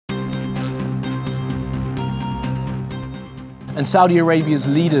And Saudi Arabia's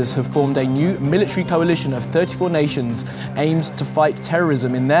leaders have formed a new military coalition of 34 nations aimed to fight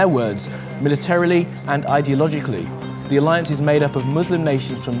terrorism, in their words, militarily and ideologically. The alliance is made up of Muslim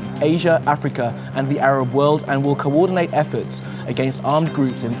nations from Asia, Africa and the Arab world and will coordinate efforts against armed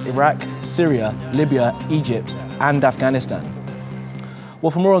groups in Iraq, Syria, Libya, Egypt and Afghanistan.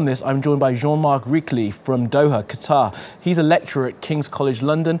 Well, for more on this, I'm joined by Jean-Marc Rickli from Doha, Qatar. He's a lecturer at King's College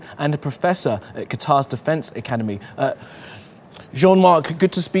London and a professor at Qatar's Defence Academy. Jean-Marc,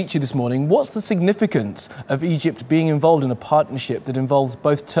 good to speak to you this morning. What's the significance of Egypt being involved in a partnership that involves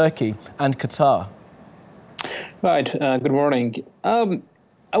both Turkey and Qatar? Right, good morning. I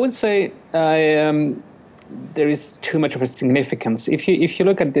would say there is too much of a significance. If you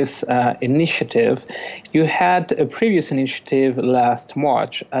look at this initiative, you had a previous initiative last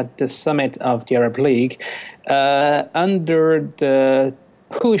March at the summit of the Arab League under the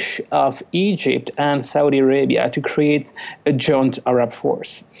push of Egypt and Saudi Arabia to create a joint Arab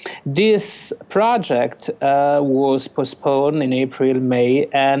force. This project was postponed in April, May,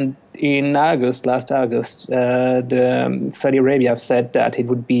 and in August, last August, Saudi Arabia said that it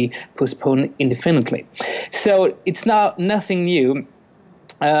would be postponed indefinitely. So it's now nothing new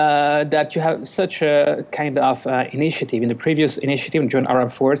that you have such a kind of initiative. In the previous initiative, Joint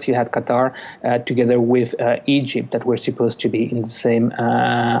Arab Force, you had Qatar together with Egypt that were supposed to be in the same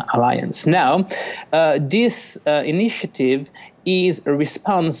alliance. Now, this initiative is a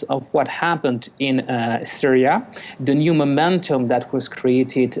response of what happened in Syria, the new momentum that was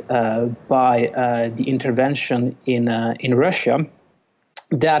created by the intervention in Russia,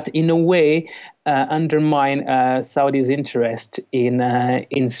 that in a way undermine Saudi's interest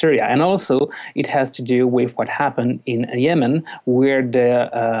in Syria. And also it has to do with what happened in Yemen, where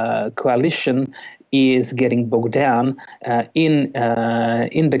the coalition is getting bogged down in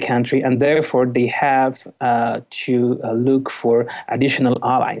the country, and therefore they have to look for additional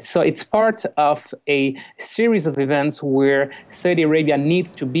allies. So it's part of a series of events where Saudi Arabia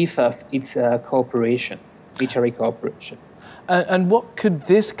needs to beef up its cooperation, military cooperation. And what could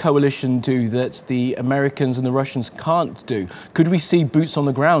this coalition do that the Americans and the Russians can't do? Could we see boots on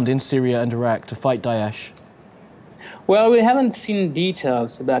the ground in Syria and Iraq to fight Daesh? Well, we haven't seen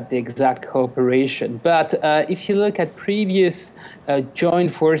details about the exact cooperation, but if you look at previous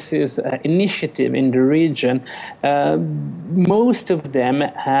joint forces initiative in the region, most of them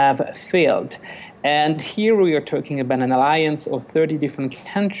have failed. And here we are talking about an alliance of 30 different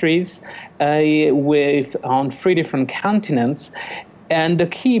countries on 3 different continents. And the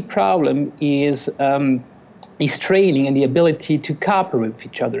key problem is training and the ability to cooperate with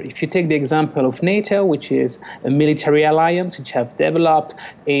each other. If you take the example of NATO, which is a military alliance, which have developed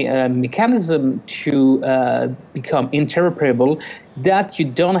a mechanism to become interoperable, that you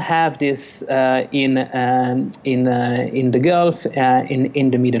don't have this in the Gulf, in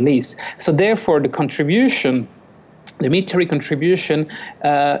the Middle East. So therefore, the military contribution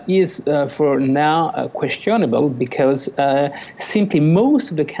is for now questionable, because simply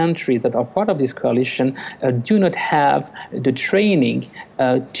most of the countries that are part of this coalition do not have the training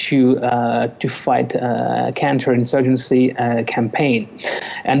to fight counterinsurgency campaign.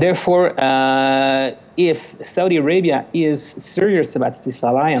 And therefore, if Saudi Arabia is serious about this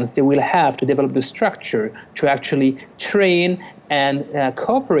alliance, they will have to develop the structure to actually train and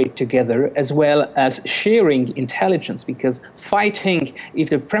cooperate together, as well as sharing intelligence, because fighting, if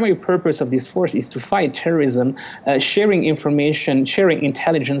the primary purpose of this force is to fight terrorism, sharing information, sharing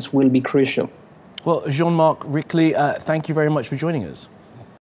intelligence will be crucial. Well, Jean-Marc Rickli, thank you very much for joining us.